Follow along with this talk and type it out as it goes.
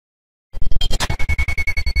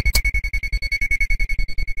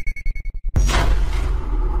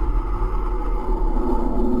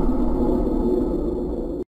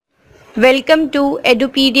Welcome to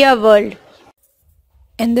Edupedia World.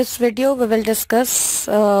 In this video, we will discuss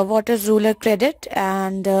what is rural credit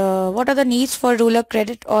and what are the needs for rural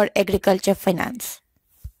credit or agriculture finance.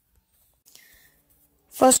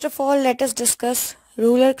 First of all, let us discuss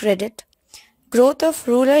rural credit. Growth of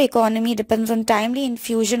rural economy depends on timely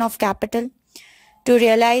infusion of capital to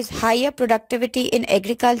realize higher productivity in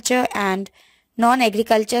agriculture and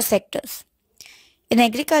non-agriculture sectors. In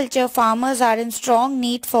agriculture, farmers are in strong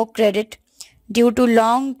need for credit due to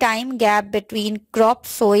long time gap between crop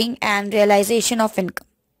sowing and realization of income.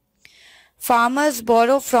 Farmers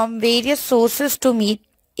borrow from various sources to meet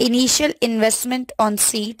initial investment on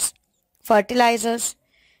seeds, fertilizers,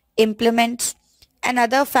 implements, and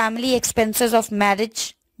other family expenses of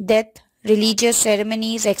marriage, death, religious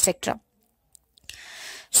ceremonies, etc.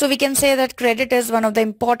 So we can say that credit is one of the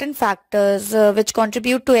important factors which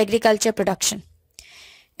contribute to agriculture production.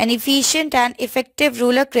 An efficient and effective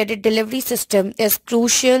rural credit delivery system is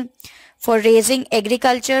crucial for raising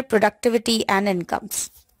agriculture productivity and incomes.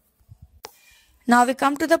 Now we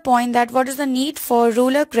come to the point that what is the need for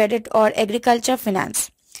rural credit or agriculture finance.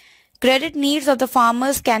 Credit needs of the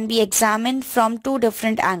farmers can be examined from two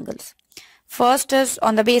different angles. First is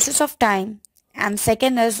on the basis of time and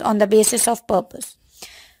second is on the basis of purpose.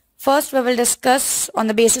 First we will discuss on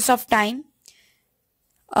the basis of time.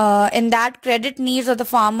 In that, credit needs of the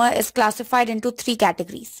farmer is classified into three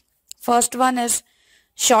categories. First one is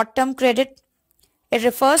short-term credit. It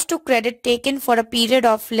refers to credit taken for a period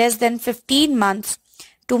of less than 15 months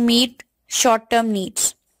to meet short-term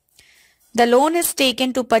needs. The loan is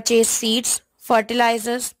taken to purchase seeds,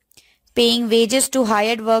 fertilizers, paying wages to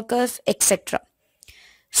hired workers, etc.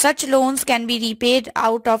 Such loans can be repaid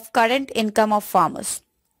out of current income of farmers.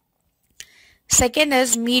 Second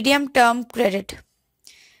is medium-term credit.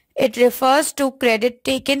 It refers to credit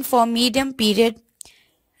taken for medium period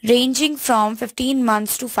ranging from 15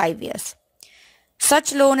 months to 5 years.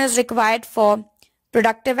 Such loan is required for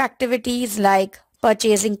productive activities like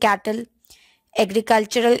purchasing cattle,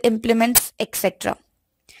 agricultural implements, etc.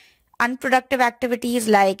 Unproductive activities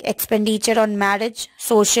like expenditure on marriage,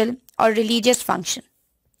 social or religious function.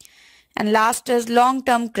 And last is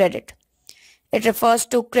long-term credit. It refers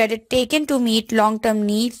to credit taken to meet long-term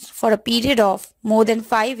needs for a period of more than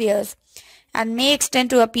 5 years and may extend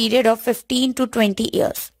to a period of 15 to 20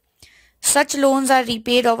 years. Such loans are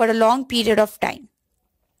repaid over a long period of time.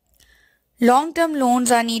 Long-term loans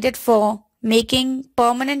are needed for making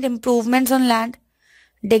permanent improvements on land,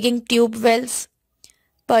 digging tube wells,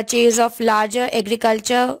 purchase of larger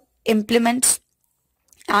agriculture implements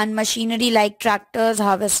and machinery like tractors,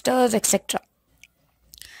 harvesters, etc.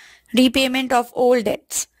 Repayment of old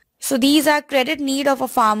debts. So these are credit need of a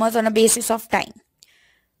farmers on a basis of time.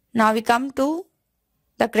 Now we come to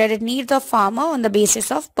the credit needs of farmer on the basis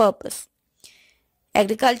of purpose.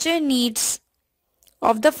 Agriculture needs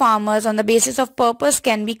of the farmers on the basis of purpose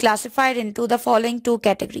can be classified into the following two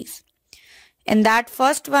categories. In that,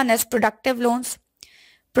 first one is productive loans.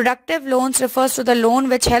 Productive loans refers to the loan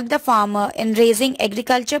which help the farmer in raising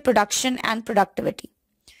agriculture production and productivity.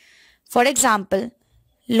 For example,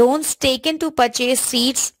 loans taken to purchase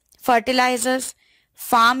seeds, fertilizers,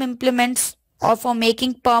 farm implements or for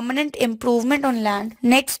making permanent improvement on land.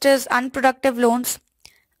 Next is unproductive loans.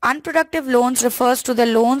 Unproductive loans refers to the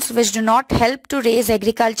loans which do not help to raise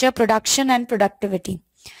agriculture production and productivity.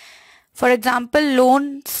 For example,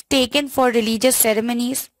 loans taken for religious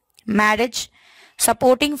ceremonies, marriage,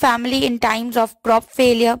 supporting family in times of crop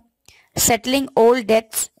failure, settling old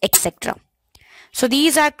debts, etc. So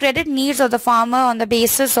these are credit needs of the farmer on the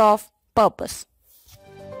basis of purpose.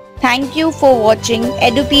 Thank you for watching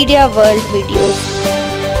Edupedia World videos.